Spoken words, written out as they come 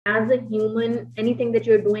as a human, anything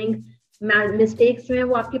that you're doing, mistakes जो हैं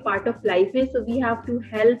वो आपके part of life है. So we have to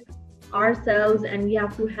help ourselves and we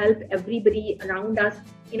have to help everybody around us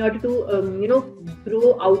in order to grow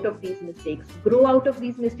out of these mistakes. Grow out of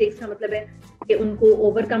these mistakes का मतलब है कि उनको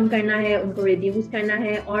overcome करना है, उनको reduce करना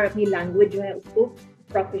है और अपनी language जो है उसको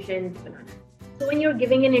proficient बनाना है. So when you're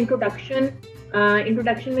giving an introduction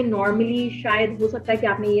में normally शायद हो सकता है कि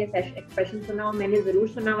आपने ये expression सुना हो, मैंने ज़रूर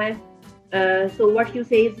सुना हुआ है. So what you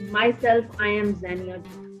say is, myself, I am Zania.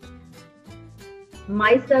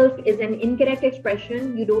 Myself is an incorrect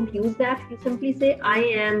expression. You don't use that. You simply say, I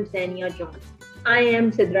am Zania John. I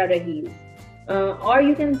am Sidra Raheez. Or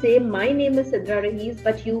you can say, my name is Sidra Raheez,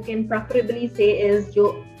 but you can preferably say is जो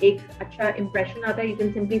एक अच्छा impression आता है, you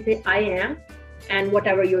can simply say, I am and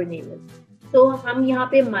whatever your name is. So हम यहाँ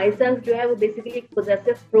पे myself जो है वो basically एक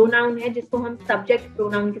possessive pronoun है जिसको हम subject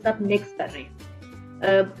pronoun के साथ mix कर रहे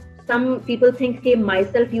हैं. Some people think कि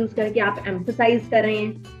myself use करके आप emphasize कर रहे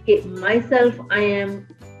हैं कि myself I am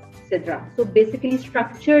Sidra. So basically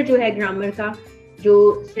structure जो है grammar का, जो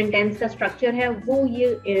sentence का structure है वो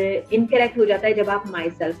ये incorrect हो जाता है जब आप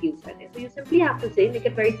myself use करते हैं. So you simply have to say, make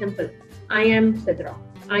it very simple. I am Sidra.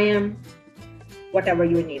 I am whatever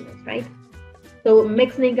your name is, right? So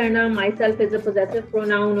mix नहीं करना. Myself is a possessive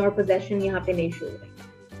pronoun और possession यहाँ पे नहीं show हो रही.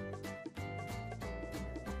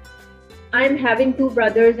 I am having 2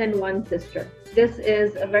 brothers and 1 sister. This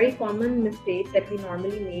is a very common mistake that we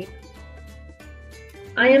normally make.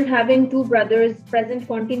 I am having 2 brothers. Present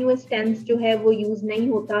continuous tense जो है वो use नहीं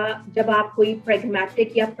होता जब आप कोई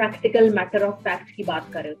pragmatic या practical matter of fact की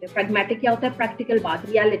बात कर रहे होते हैं. Pragmatic क्या होता है? Practical बात,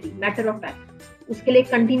 reality, matter of fact. उसके लिए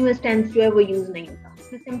continuous tense जो है वो use नहीं होता.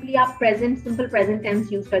 So simply आप simple present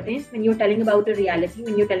tense use करते हैं. When you're telling about a reality,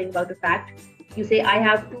 when you're telling about a fact, you say, I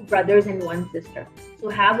have 2 brothers and 1 sister. So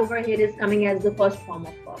have over here is coming as the first form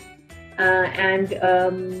of verb. And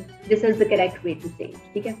this is the correct way to say it.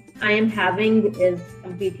 Okay? I am having is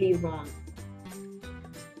completely wrong.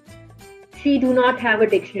 She do not have a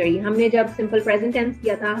dictionary. हमने जब simple present tense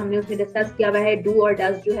किया था, हमने उसमें discuss किया हुआ है do और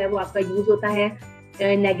does जो है वो आपका use होता है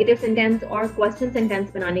negative sentence और question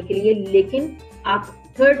sentence बनाने के लिए, लेकिन आप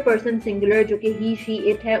third person singular जो कि he, she,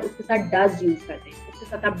 it है उसके साथ does use करते हैं. उसके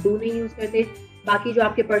साथ आप do नहीं use करते. बाकी जो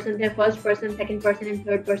आपके persons हैं first person, second person and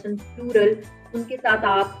third person plural, उनके साथ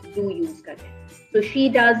आप do use करते हैं. So she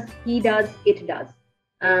does, he does, it does.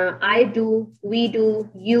 I do, we do,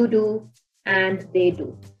 you do, and they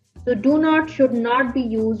do. So do not should not be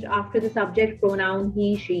used after the subject pronoun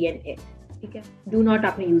he, she and it. ठीक है? Do not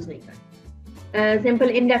आपने use नहीं करना. Simple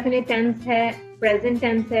indefinite tense है, present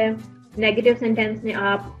tense है, negative sentence में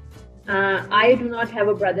आप I do not have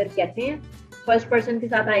a brother कहते हैं. फर्स्ट पर्सन के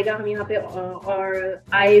साथ आएगा हम यहाँ पे और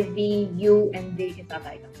I, we, you and they के साथ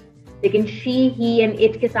आएगा. लेकिन she, he and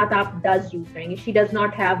it के साथ आप does use करेंगे. She does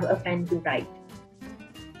not have a pen to write.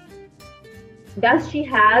 Does she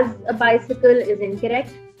has a bicycle is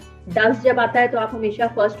incorrect. Does जब आता है तो आप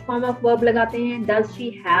हमेशा first form of verb लगाते हैं. Does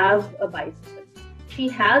she have a bicycle? She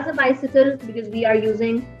has a bicycle because we are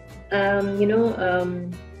using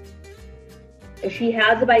she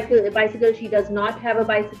has a bicycle, she does not have a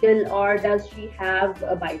bicycle, or does she have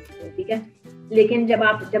a bicycle. ठीक है, लेकिन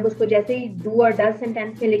जब उसको जैसे ही do और does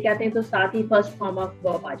sentence में लेके आते हैं तो साथ ही first form of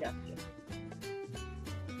verb आ जाती है.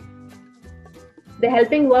 The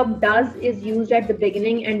helping verb does is used at the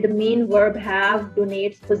beginning and the main verb have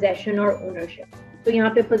denotes possession or ownership. तो यहाँ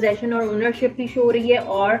पे possession और ownership भी show रही है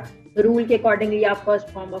और rule के accordingly आप first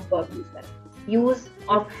form of verb use करें. Use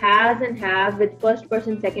of has and have with first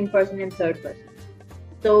person, second person and third person.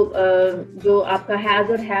 तो जो आपका has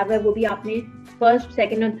और have है वो भी आपने first,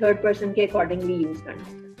 second और third person के accordingly use करना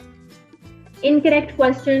है. Incorrect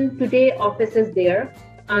question. Today office is there.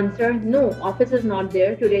 Answer: No, office is not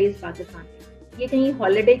there. Today is Pakistan. ये कहीं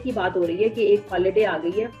holiday की बात हो रही है कि एक holiday आ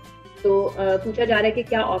गई है तो पूछा जा रहा है कि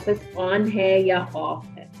क्या office on है या off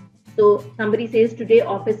है. So somebody says today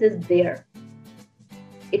office is there.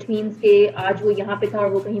 It means कि आज वो यहाँ पे था और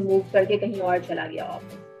वो कहीं move करके कहीं और चला गया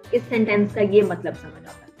office. इस सेंटेंस का ये मतलब समझ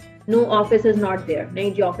आता है. No office is not there.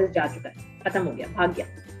 नहीं जी ऑफिस जा चुका है, खत्म हो गया, भाग गया.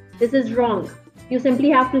 This is wrong. You simply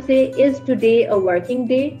have to say is today a working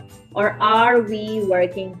day or are we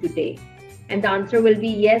working today? And the answer will be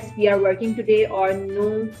yes, we are working today or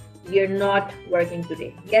no, we are not working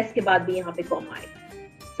today. Yes के बाद भी यहाँ पे comma आएगा.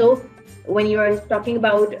 So when you are talking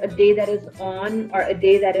about a day that is on or a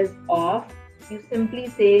day that is off, you simply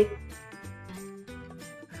say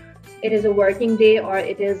it is a working day or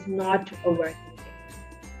it is not a working day.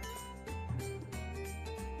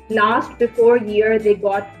 Last before year they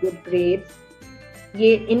got good grades.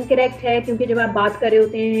 ये incorrect है क्योंकि जब आप बात कर रहे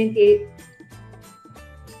होते हैं कि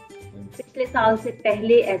पिछले साल से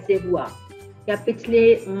पहले ऐसे हुआ, या पिछले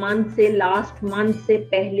मंथ से, लास्ट मंथ से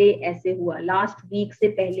पहले ऐसे हुआ, लास्ट वीक से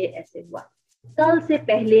पहले ऐसे हुआ, कल से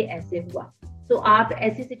पहले ऐसे हुआ। तो आप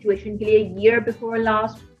ऐसी सिचुएशन के लिए year before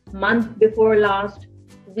last, month before last,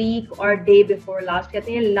 week और डे बिफोर लास्ट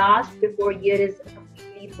कहते हैं। Last before year is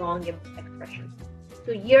completely wrong expression.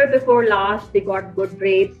 So year before last, they got good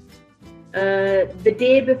grades. The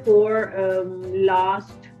day before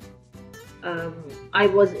last, I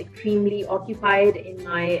was extremely occupied in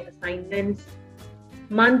my assignments.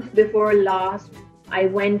 Month before last, I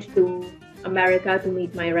went to America to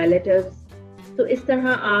meet my relatives. तो इस तरह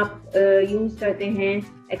आप use करते हैं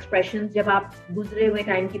expression जब आप गुजरे हुए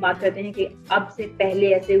टाइम की बात करते हैं कि अब से पहले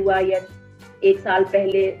ऐसे हुआ, या एक साल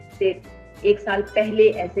पहले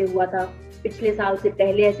ऐसे हुआ था, पिछले साल से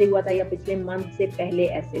पहले ऐसे हुआ था, या पिछले मंथ से पहले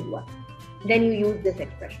ऐसे हुआ। Then you use this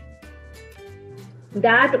expression.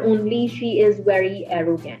 That only she is very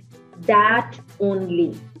arrogant. That only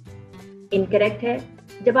incorrect है।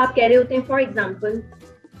 जब आप कह रहे होते हैं, फॉर एग्जाम्पल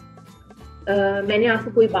मैंने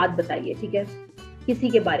आपको कोई बात बताई है, ठीक है, किसी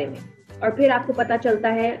के बारे में, और फिर आपको पता चलता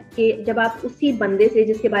है कि जब आप उसी बंदे से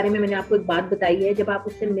जिसके बारे में मैंने आपको एक बात बताई है, जब आप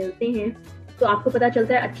उससे मिलते हैं तो आपको पता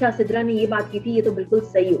चलता है अच्छा सिद्रा ने ये बात की थी, ये तो बिल्कुल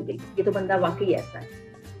सही हो गई, ये तो बंदा वाकई ऐसा है।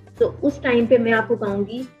 तो उस टाइम पे मैं आपको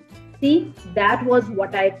कहूंगी see that was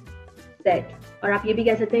what I said, और आप ये भी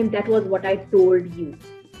कह सकते हैं that was what I told you.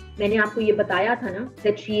 मैंने आपको ये बताया था ना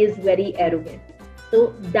that she is very arrogant. So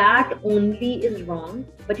that only is wrong,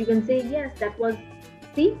 but you can say yes, that was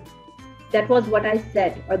what I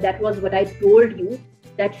said, or that was what I told you,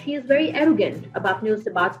 that she is very arrogant. अब आपने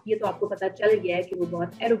उससे बात की है तो आपको पता चल गया है कि वो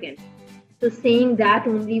बहुत arrogant। So saying that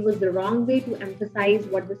only was the wrong way to emphasize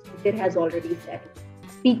what the speaker has already said.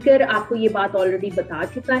 Speaker आपको ये बात already बता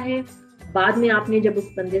चुका है, बाद में आपने जब उस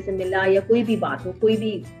बंदे से मिला या कोई भी बात हो, कोई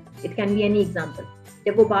भी, it can be any example,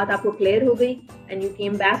 जब वो बात आपको क्लियर हो गई and you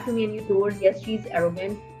came back to me and you told yes she's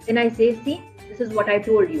arrogant, then I say see this is what I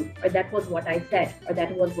told you, or that was what I said, or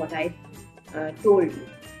that was what I told you.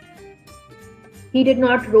 He did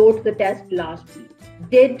not wrote the test last week.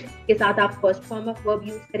 Did के साथ आप first form of verb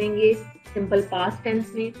use करेंगे simple past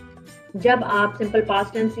tense में। जब आप simple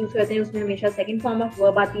past tense use करते हैं उसमें हमेशा second form of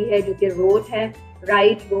verb आती है जो कि wrote है,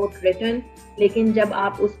 write, wrote, written। लेकिन जब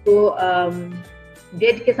आप उसको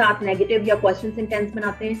did के साथ negative या question sentence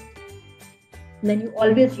बनाते हैं, then you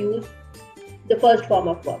always use the first form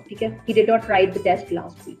of verb, ठीक है। He did not write the test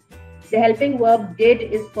last week. The helping verb did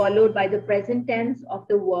is followed by the present tense of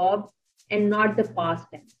the verb and not the past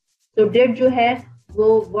tense. So did जो है वो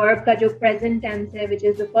verb का जो present tense है which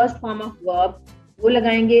is the first form of verb वो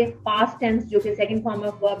लगाएंगे, past tense जो कि second form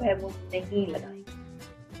of verb है वो नहीं लगाएंगे।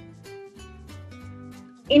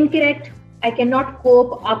 Incorrect, I cannot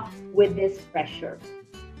cope up with this pressure.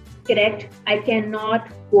 Correct, I cannot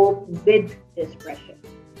cope with this pressure.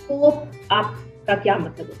 Cope up का क्या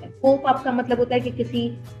मतलब होता है? Cope up का मतलब होता है कि किसी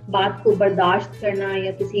बात को बर्दाश्त करना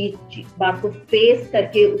या किसी बात को फेस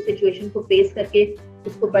करके, उस सिचुएशन को फेस करके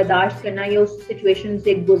उसको बर्दाश्त करना या उस सिचुएशन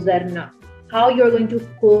से गुजरना। How you are going to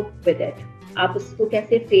cope with it? आप उसको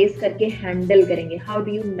कैसे फेस करके हैंडल करेंगे? How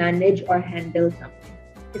do you manage or handle something?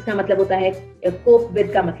 इसका मतलब होता है cope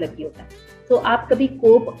with का मतलब ये होता है। तो आप कभी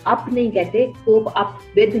कोप अप नहीं कहते, कोप अप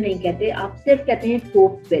विद नहीं कहते, आप सिर्फ कहते हैं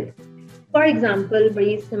कोप विद। फॉर एग्जाम्पल,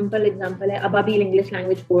 बड़ी सिंपल एग्जाम्पल है, अब अभी इंग्लिश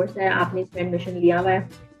लैंग्वेज कोर्स है, आपने इसमें एडमिशन लिया हुआ है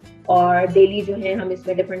और डेली जो है हम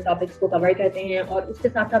इसमें डिफरेंट टॉपिक्स को कवर करते हैं और उसके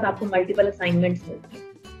साथ साथ आपको मल्टीपल असाइनमेंट्स मिलती हैं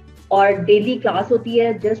और डेली क्लास होती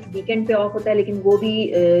है, जस्ट वीकेंड पे ऑफ होता है, लेकिन वो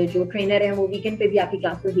भी जो ट्रेनर है वो वीकेंड पे भी आपकी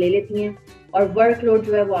क्लासेस ले लेती हैं और वर्कलोड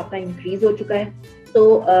जो है वो आपका इंक्रीज हो चुका है।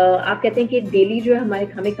 तो आप कहते हैं कि डेली जो है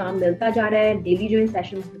हमें काम मिलता जा रहा है, डेली जो है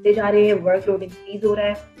सेशन होते जा रहे हैं, वर्कलोड इंक्रीज हो रहा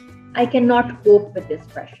है। I can not cope with this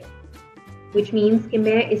pressure, which means कि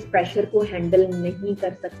मैं इस प्रेशर को हैंडल नहीं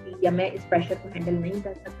कर सकती या मैं इस प्रेशर को हैंडल नहीं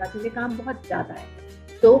कर सकता क्योंकि काम बहुत ज्यादा है।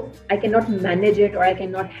 सो I can not manage it और I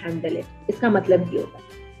can not handle it, इसका मतलब ये होता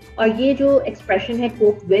है। और ये जो एक्सप्रेशन है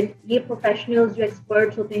कोप विद, ये प्रोफेशनल्स जो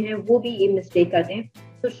एक्सपर्ट्स होते हैं वो भी ये मिस्टेक करते हैं।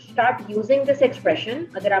 तो स्टार्ट यूजिंग दिस एक्सप्रेशन।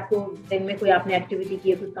 अगर आपको दिन में कोई आपने एक्टिविटी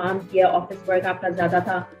की, कोई काम किया, ऑफिस वर्क आपका ज्यादा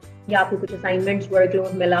था या आपको कुछ असाइनमेंट्स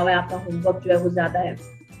वर्कलोड मिला हुआ है, आपका होमवर्क जो है वो ज्यादा है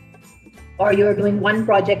और you are doing one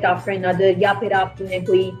project after another, या फिर आप जो है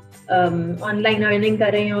कोई ऑनलाइन अर्निंग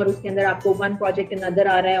कर रहे हैं और उसके अंदर आपको वन प्रोजेक्ट नजर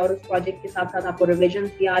आ रहा है और उस प्रोजेक्ट के साथ साथ आपको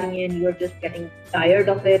रिविजन्स भी आ रही हैं and you are just getting tired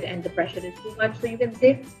of it and the pressure is too much, so you can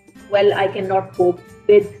say well I can not cope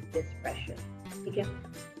with this pressure. ठीक है,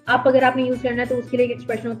 आप अगर आपने यूज करना है तो उसके लिए एक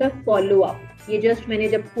एक्सप्रेशन होता है फॉलो अप। ये जस्ट मैंने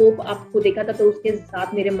जब कोप अप को देखा था तो उसके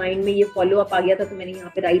साथ मेरे माइंड में ये फॉलो अप आ गया था, तो मैंने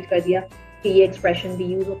यहाँ पे राइट कर दिया कि ये एक्सप्रेशन भी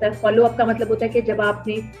यूज होता है। फॉलो अप का मतलब होता है कि जब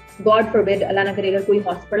आपने गॉड फॉरबिड, अल्लाह ना करे, अगर कोई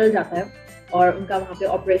हॉस्पिटल जाता है और उनका वहाँ पे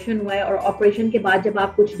ऑपरेशन हुआ है, और ऑपरेशन के बाद जब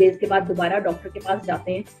आप कुछ डेज के बाद दोबारा डॉक्टर के पास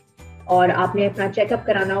जाते हैं और आपने अपना चेकअप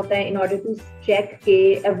कराना होता है इन ऑर्डर टू चेक के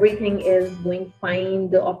everything is going fine,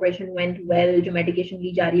 the operation went well, जो मेडिकेशन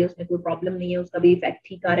ली जा रही है उसमें कोई प्रॉब्लम नहीं है, उसका भी इफेक्ट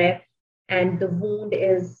ठीक आ रहा है, and the wound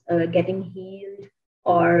is getting heeled,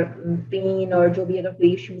 और पेन और जो भी अगर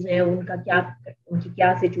कोई इश्यूज हैं उनकी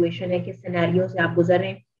क्या सिचुएशन है, किस सिनेरियो से आप गुजर रहे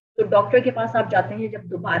हैं, तो डॉक्टर के पास आप जाते हैं जब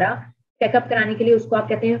दोबारा चेकअप कराने के लिए, उसको आप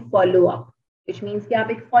कहते हैं फॉलो अप, विच मीन्स कि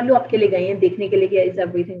आप एक फॉलो अप के लिए गए हैं देखने के लिए कि is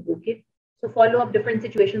everything okay. So follow up different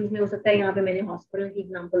situations में हो सकता है, यहाँ पे मैंने हॉस्पिटल की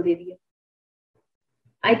एग्जांपल दे दी है।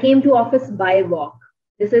 आई came to office by walk,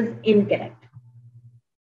 this is incorrect.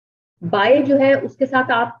 Bye जो है उसके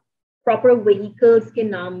साथ आप प्रॉपर व्हीकल्स के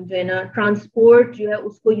नाम जो है ना, ट्रांसपोर्ट जो है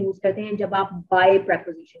उसको यूज करते हैं जब आप बाय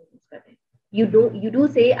प्रेपोजिशन यूज करते हैं। यू डू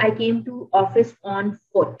से आई came to office on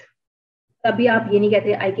foot, तभी आप ये नहीं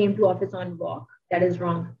कहते आई came to office on walk, that is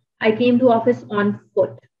wrong. I came to office on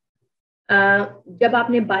foot. जब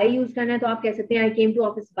आपने बाय यूज करना है तो आप कह सकते हैं आई came to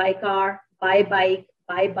office by car, bye bike,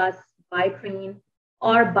 bye बस, बाय ट्रेन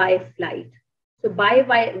और by flight. So bye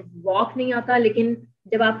walk नहीं आता, लेकिन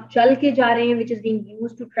जब आप चल के जा रहे हैं which is being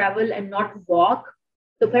used to travel and not walk,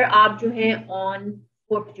 तो फिर आप जो है ऑन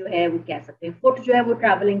फुट जो है वो कह सकते हैं। फुट जो है वो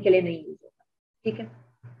ट्रैवलिंग के लिए नहीं यूज होता, ठीक है।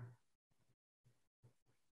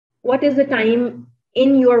 What is the time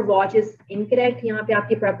in your watch is incorrect, यहाँ पे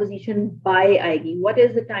आपकी preposition by आएगी। What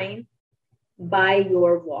is the time by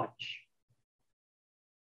your watch?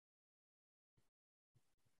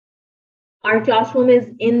 Our classroom is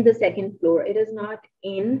in the second floor. It is not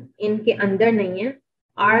in के अंदर नहीं है।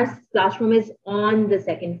 Our classroom is on the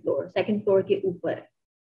second floor, second floor के ऊपर।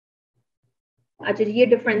 अच्छा, ये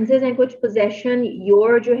डिफरेंसेस हैं कुछ। पोजेशन,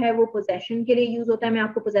 योर जो है वो पोजेशन के लिए यूज होता है, मैं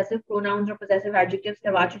आपको पोजेसिव प्रोनाउंस और पोजेसिव एडजेक्टिव्स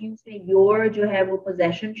करवा चुकी हूँ, उसमें योर जो है वो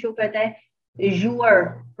पोजेशन शो करता है। यूर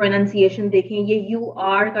प्रोनाउंसिएशन देखें, ये यू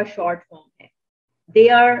आर का शॉर्ट फॉर्म है। They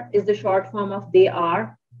are is the short form of they are.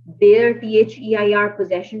 There THEIR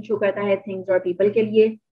possession show करता है थिंग्स और पीपल के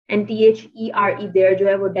लिए, एंड THERE देयर जो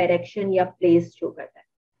है वो डायरेक्शन या प्लेस शो करता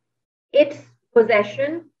है। It's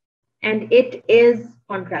possession and it is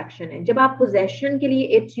contraction है। जब आप पोजेशन के लिए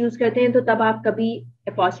इट्स यूज करते हैं तो तब आप कभी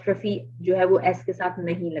एपॉस्ट्रोफी जो है वो एस के साथ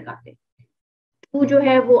नहीं लगाते। टू जो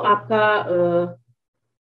है वो आपका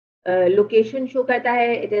लोकेशन शो करता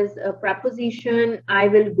है, it is preposition. I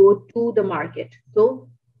will go to the market, so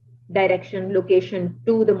direction, location,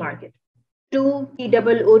 to the market. To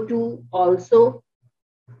TOO2 also,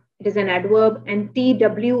 it is an adverb, and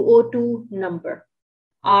TWO2 number।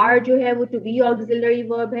 Are जो है वो टू बी ऑक्सिलरी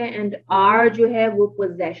वर्ब है, and are जो है वो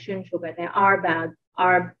possession show करता है। Are bag,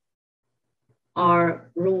 are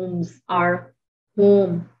rooms, are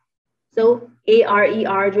home. So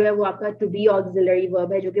ARER जो है वो आपका टू बी ऑक्सिलरी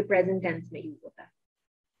वर्ब है जो कि प्रेजेंट टेंस में यूज होता है।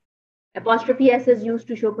 apostrophe s is used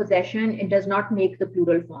to show possession, it does not make the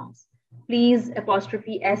plural forms। Please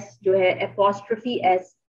apostrophe s जो है, apostrophe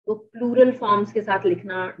s वो प्लूरल फॉर्म्स के साथ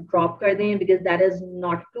लिखना ड्रॉप कर दें, because that is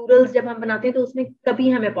not Plurals. जब हम बनाते हैं तो उसमें कभी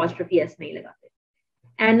हम एपॉस्ट्रोफी एस नहीं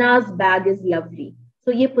लगाते। एनाज बैग इज लवली,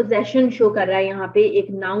 सो ये पोजेशन शो कर रहा है यहाँ पे। एक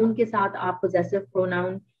नाउन के साथ आप पोजेसिव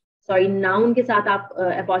प्रोनाउन, सॉरी नाउन के साथ आप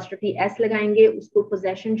एपॉस्ट्रोफी एस लगाएंगे उसको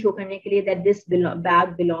पोजेशन शो करने के लिए, that this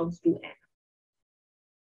bag belongs to Anna.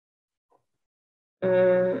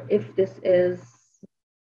 if this is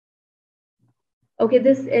okay,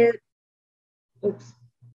 this is, oops,